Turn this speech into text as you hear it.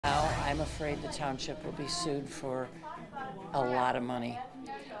I'm afraid the township will be sued for a lot of money.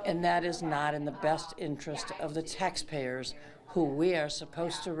 And that is not in the best interest of the taxpayers who we are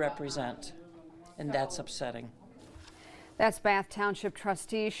supposed to represent. And that's upsetting. That's Bath Township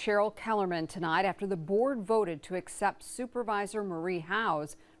Trustee Cheryl Kellerman tonight after the board voted to accept Supervisor Marie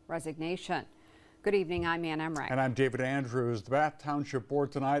Howe's resignation. Good evening, I'm Ann Emmerich. And I'm David Andrews. The Bath Township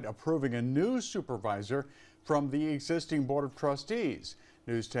Board tonight approving a new supervisor from the existing Board of Trustees.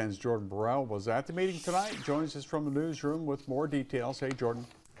 News 10's Jordan Burrell was at the meeting tonight. Joins us from the newsroom with more details. Hey, Jordan.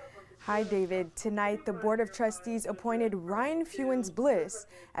 Hi, David. Tonight, the Board of Trustees appointed Ryan Fewens-Bliss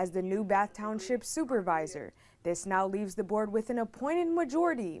as the new Bath Township Supervisor. This now leaves the board with an appointed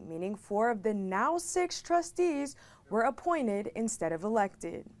majority, meaning 4 of the now 6 trustees were appointed instead of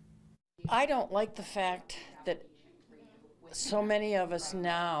elected. I don't like the fact that so many of us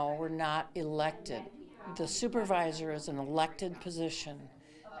now were not elected. The supervisor is an elected position.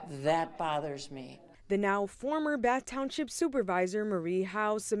 That bothers me. The now former Bath Township Supervisor Marie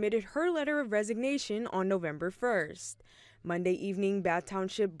Howe submitted her letter of resignation on November 1st. Monday evening, Bath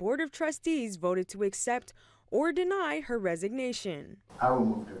Township Board of Trustees voted to accept or deny her resignation. I will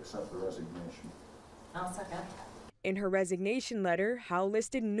move to accept the resignation. I'll second. In her resignation letter, Howe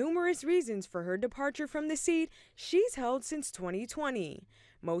listed numerous reasons for her departure from the seat she's held since 2020.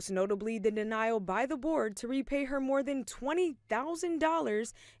 Most notably, the denial by the board to repay her more than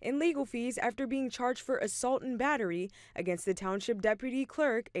 $20,000 in legal fees after being charged for assault and battery against the township deputy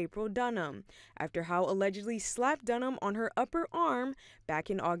clerk, April Dunham, after Howe allegedly slapped Dunham on her upper arm back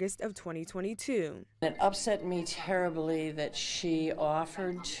in August of 2022. It upset me terribly that she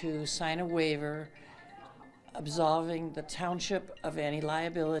offered to sign a waiver absolving the township of any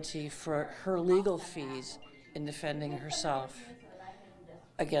liability for her legal fees in defending herself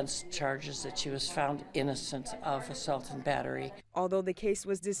against charges that she was found innocent of assault and battery. Although the case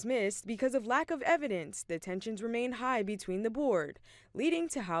was dismissed because of lack of evidence, the tensions remained high between the board, leading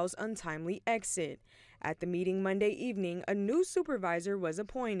to Howe's untimely exit. At the meeting Monday evening, a new supervisor was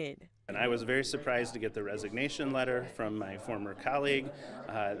appointed. And I was very surprised to get the resignation letter from my former colleague.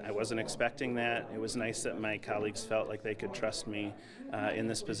 I wasn't expecting that. It was nice that my colleagues felt like they could trust me in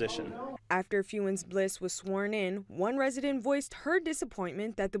this position. After Fewens-Bliss was sworn in, one resident voiced her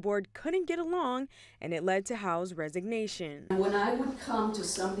disappointment that the board couldn't get along, and it led to Howe's resignation. When I would come to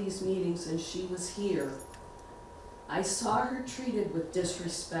some of these meetings and she was here, I saw her treated with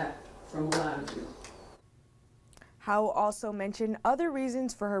disrespect from a lot of you. Howe also mentioned other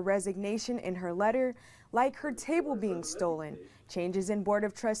reasons for her resignation in her letter, like her table being stolen, changes in Board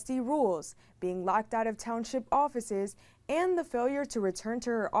of Trustee rules, being locked out of township offices, and the failure to return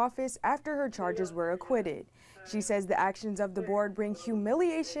to her office after her charges were acquitted. She says the actions of the board bring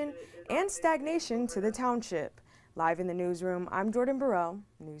humiliation and stagnation to the township. Live in the newsroom, I'm Jordan Burrell,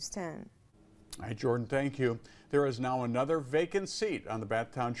 News 10. Hi, Jordan, thank you. There is now another vacant seat on the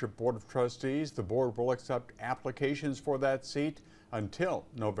Bath Township Board of Trustees. The board will accept applications for that seat until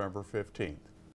November 15th.